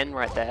like 10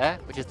 right there,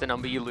 which is the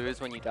number you lose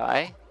when you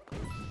die.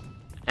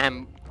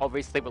 And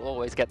obviously we'll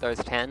always get those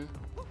 10.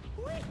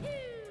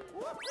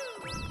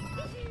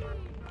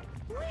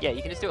 Yeah,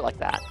 you can just do it like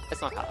that.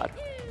 It's not hard.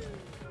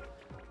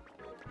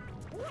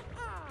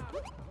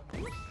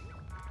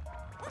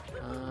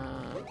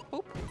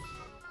 Boop.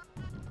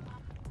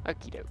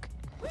 Okie doke.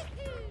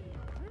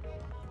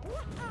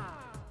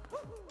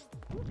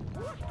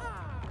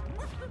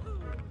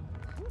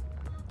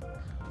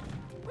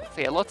 So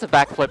yeah, lots of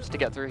backflips to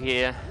get through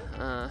here.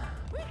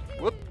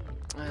 Whoop.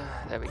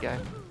 There we go.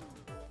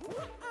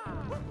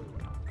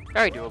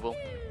 Very doable.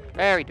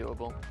 Very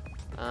doable.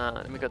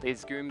 Then we got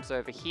these gooms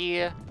over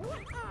here.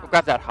 We'll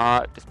grab that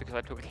heart just because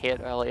I took a hit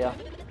earlier.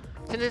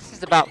 So this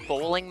is about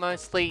falling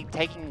mostly.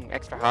 Taking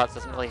extra hearts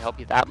doesn't really help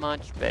you that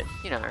much, but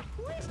you know,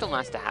 it's still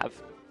nice to have.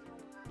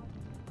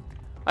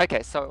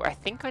 Okay, so I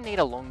think I need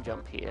a long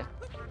jump here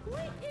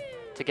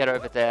to get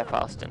over there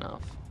fast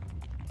enough.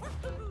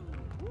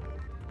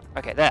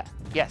 Okay, there.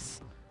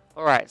 Yes.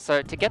 Alright,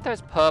 so to get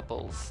those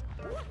purples,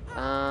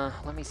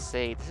 let me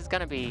see. This is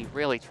going to be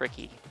really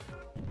tricky.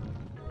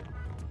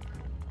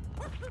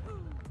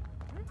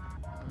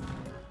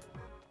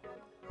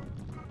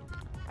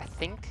 I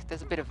think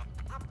there's a bit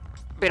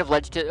of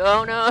ledge to...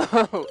 Oh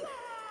no!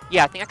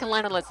 Yeah, I think I can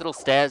land on those little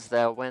stairs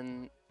there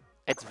when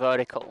it's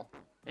vertical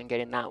and get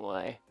in that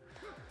way.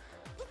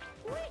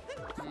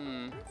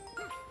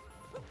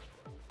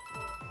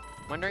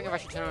 Wondering if I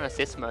should turn on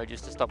assist mode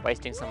just to stop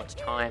wasting so much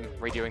time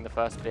redoing the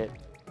first bit.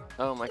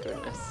 Oh my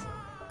goodness.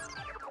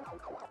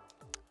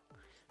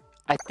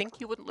 I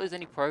think you wouldn't lose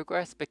any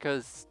progress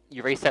because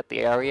you reset the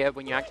area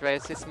when you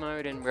activate assist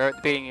mode, and we're at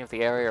the beginning of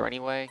the area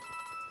anyway.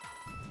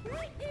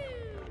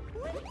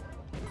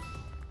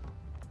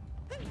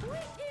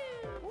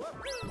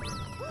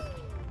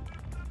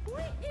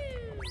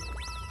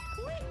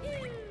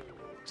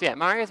 So yeah,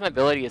 Mario's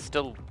mobility is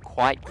still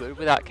quite good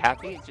without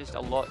Cappy. It's just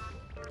a lot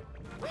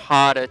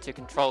harder to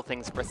control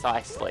things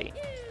precisely.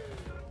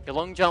 Your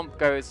long jump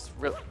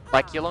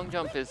your long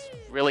jump is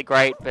really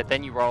great, but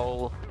then you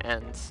roll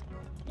and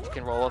you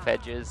can roll off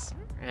edges,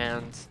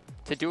 and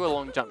to do a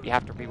long jump you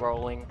have to be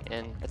rolling,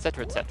 and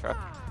etc, etc.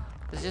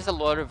 There's just a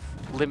lot of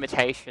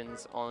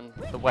limitations on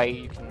the way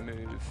you can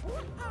move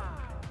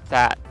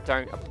that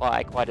don't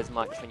apply quite as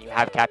much when you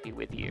have Cappy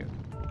with you.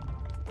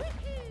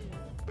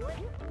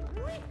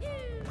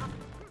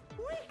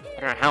 I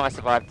don't know how I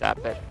survived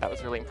that, but that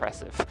was really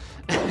impressive.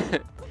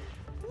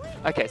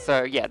 Okay,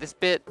 so yeah, this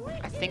bit,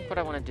 I think what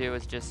I want to do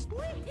is just...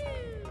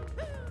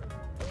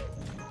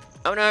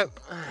 Oh no!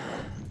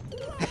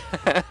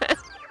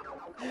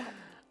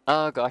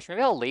 Oh gosh,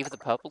 maybe I'll leave the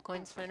purple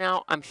coins for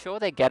now. I'm sure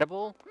they're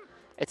gettable.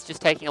 It's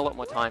just taking a lot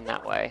more time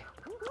that way.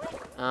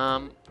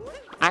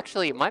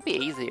 Actually, it might be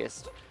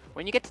easiest.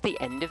 When you get to the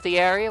end of the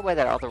area where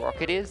that other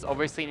rocket is,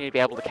 obviously you need to be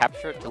able to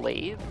capture it to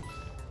leave.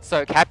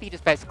 So Cappy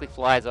just basically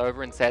flies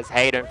over and says,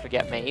 hey, don't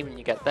forget me when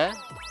you get there.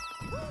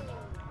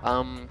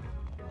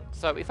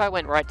 So if I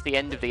went right to the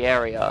end of the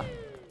area,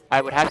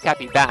 I would have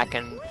Cappy back,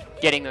 and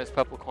getting those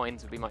purple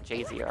coins would be much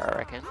easier, I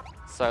reckon.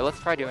 So let's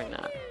try doing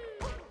that.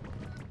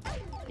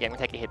 Yeah, I'm gonna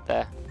take a hit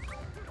there.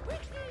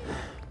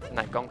 And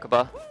that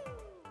Gonkaba.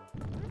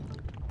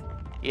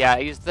 Yeah, I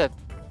used the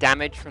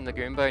damage from the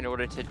Goomba in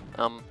order to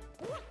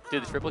do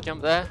the triple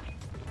jump there,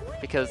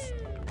 because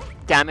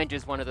damage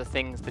is one of the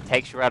things that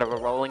takes you out of a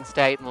rolling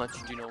state and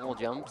lets you do normal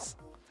jumps.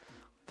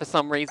 For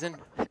some reason.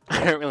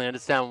 I don't really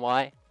understand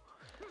why.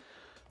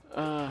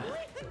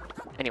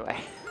 Anyway.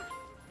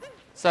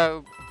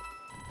 So...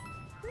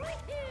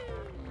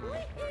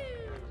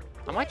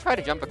 I might try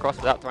to jump across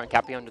without throwing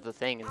Cappy onto the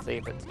thing and see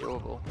if it's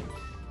doable.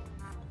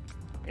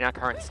 In our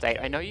current state.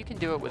 I know you can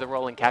do it with a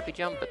rolling Cappy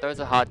jump, but those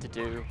are hard to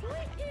do.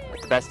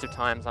 At the best of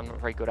times, I'm not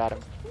very good at them.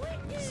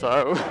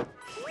 So...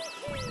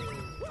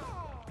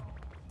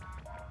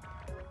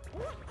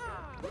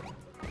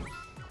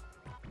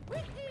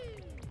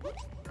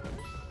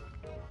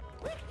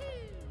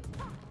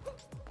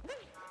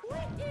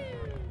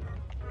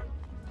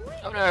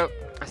 Oh no!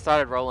 I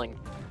started rolling.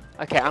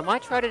 Okay, I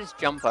might try to just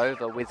jump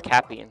over with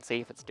Cappy and see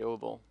if it's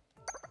doable.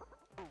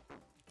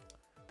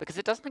 Because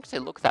it doesn't actually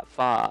look that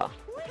far.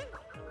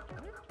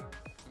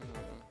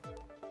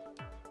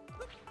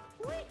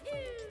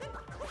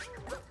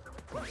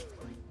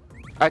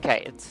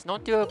 Okay, it's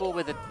not doable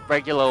with a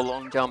regular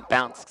long jump,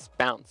 bounce,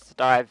 bounce,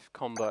 dive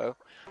combo,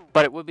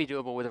 but it would be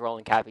doable with a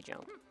rolling cappy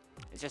jump.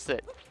 It's just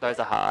that those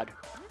are hard.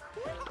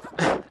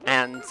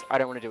 And I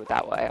don't want to do it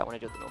that way, I want to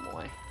do it the normal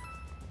way.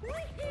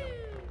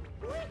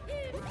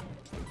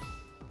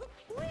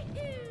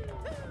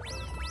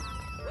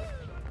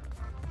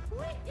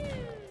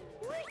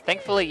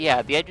 Thankfully,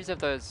 yeah, the edges of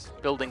those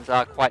buildings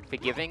are quite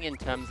forgiving in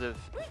terms of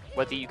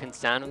whether you can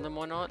stand on them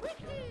or not.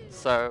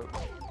 So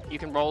you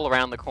can roll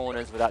around the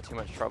corners without too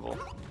much trouble.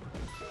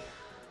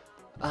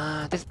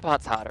 This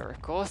part's harder,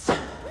 of course,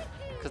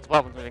 because the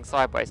platform's moving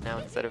sideways now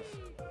instead of...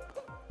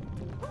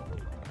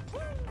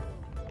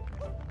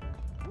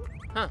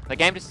 Huh, the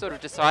game just sort of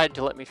decided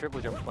to let me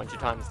triple jump a bunch of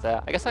times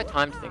there. I guess I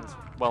timed things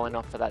well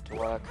enough for that to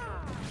work.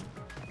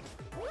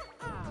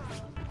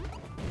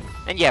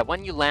 And yeah,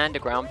 when you land a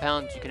ground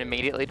pound, you can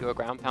immediately do a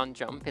ground pound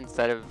jump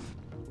instead of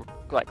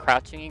like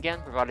crouching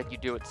again, provided you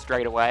do it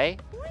straight away,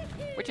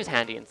 which is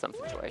handy in some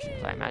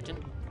situations, I imagine.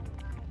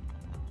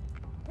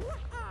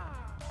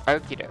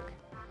 Okie doke.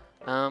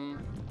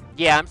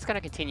 Yeah, I'm just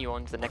gonna continue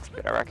on to the next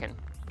bit, I reckon.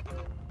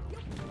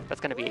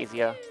 That's gonna be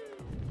easier.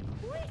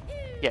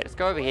 Yeah, just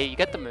go over here, you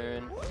get the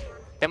moon.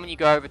 Then when you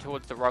go over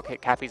towards the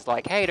rocket, Cappy's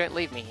like, hey, don't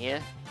leave me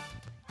here.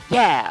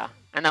 Yeah!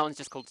 And that one's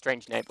just called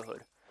Strange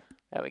Neighbourhood.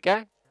 There we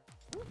go.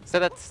 So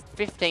that's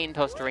 15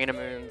 tostarena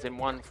moons and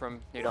 1 from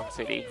New Donk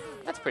City.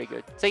 That's pretty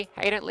good. See?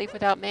 Hey, don't leave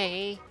without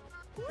me!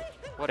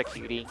 What a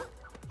cutie.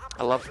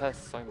 I love her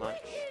so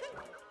much.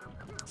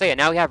 So yeah,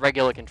 now we have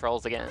regular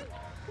controls again.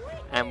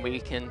 And we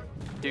can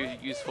do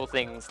useful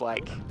things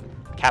like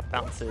cap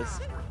bounces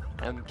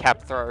and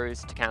cap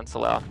throws to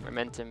cancel our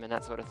momentum and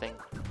that sort of thing.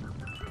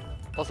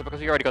 Also,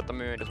 because we already got the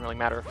moon, it doesn't really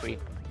matter if we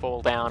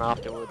fall down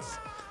afterwards.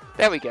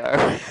 There we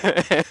go.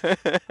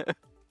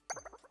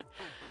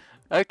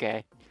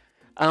 Okay.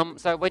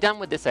 So we're done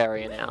with this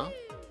area now,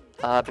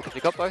 because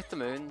we got both the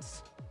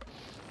moons,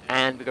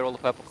 and we got all the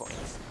purple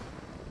coins.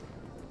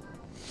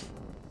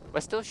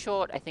 We're still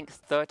short, I think,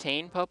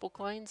 13 purple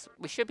coins.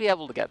 We should be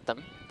able to get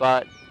them,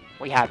 but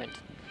we haven't.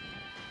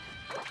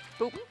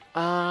 Boop.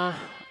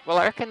 Well,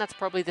 I reckon that's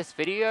probably this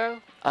video.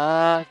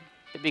 The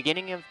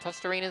beginning of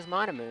Tostarena's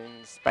minor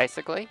moons,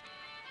 basically.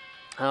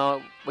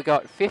 We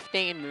got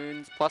 15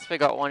 moons, plus we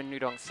got 1 in New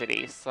Donk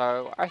City,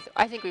 so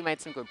I think we made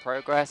some good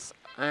progress,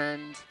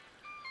 and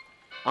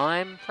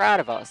I'm proud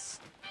of us.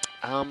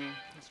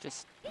 Let's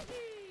just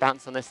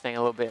bounce on this thing a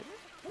little bit.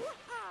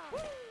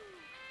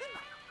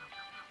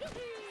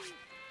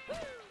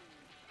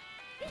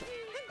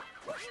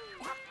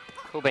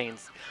 Cool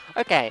beans.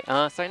 Okay,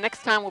 so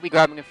next time we'll be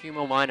grabbing a few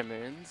more minor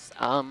moons.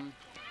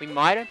 We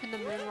might open the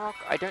moon rock.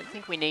 I don't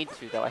think we need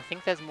to, though. I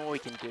think there's more we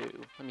can do.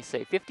 Let me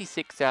see.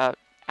 56 out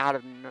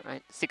of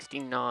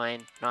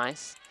 69.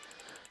 Nice.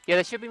 Yeah,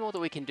 there should be more that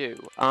we can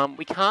do.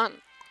 We can't...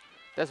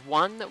 There's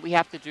one that we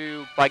have to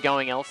do by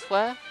going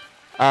elsewhere,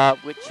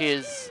 which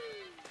is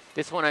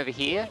this one over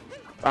here,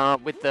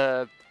 with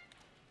the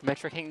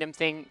Metro Kingdom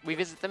thing. We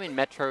visit them in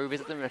Metro, we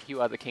visit them in a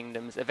few other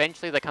kingdoms.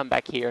 Eventually they come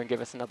back here and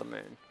give us another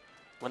moon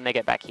when they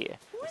get back here.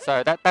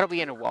 So that'll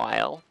be in a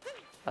while.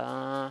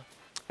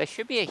 There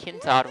should be a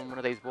hint art on one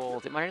of these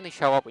walls. It might only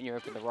show up when you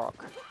open the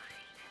rock.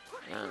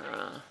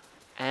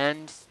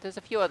 And there's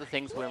a few other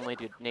things we only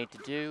need to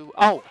do.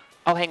 Oh,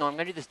 hang on, I'm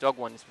going to do this dog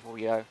one just before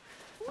we go.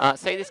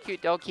 See this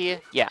cute dog here?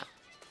 Yeah.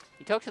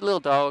 You talk to the little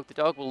dog, the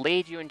dog will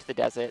lead you into the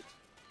desert.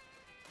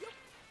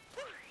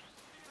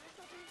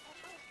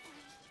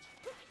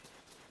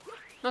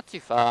 Not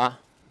too far.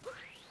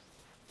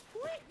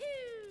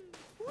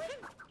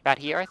 About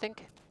here, I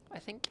think?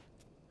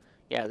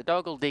 Yeah, the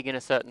dog will dig in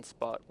a certain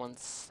spot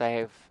once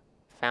they've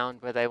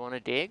found where they want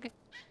to dig.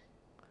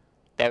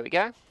 There we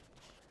go.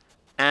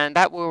 And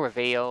that will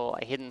reveal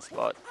a hidden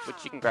spot,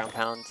 which you can ground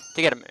pound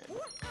to get a moon.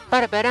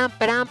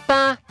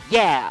 Ba-da-ba-dum-ba-dum-ba!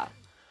 Yeah!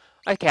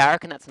 Okay, I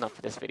reckon that's enough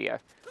for this video.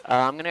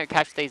 I'm going to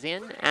catch these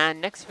in, and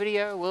next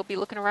video we'll be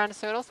looking around to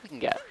see what else we can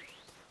get.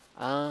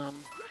 I'm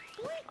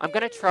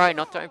going to try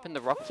not to open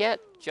the rock yet,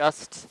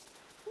 just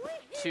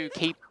to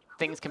keep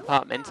things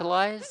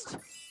compartmentalized.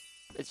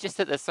 It's just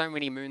that there's so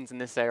many moons in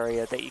this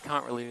area that you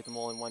can't really do them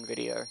all in one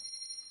video.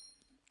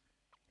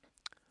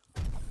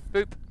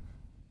 Boop.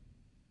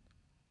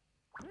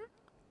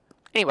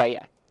 Anyway,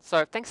 yeah.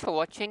 So, thanks for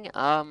watching.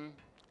 I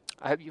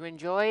hope you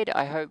enjoyed.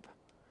 I hope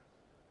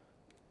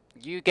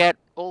you get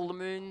all the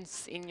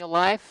moons in your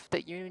life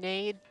that you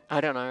need. I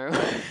don't know.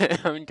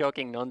 I'm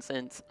talking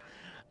nonsense.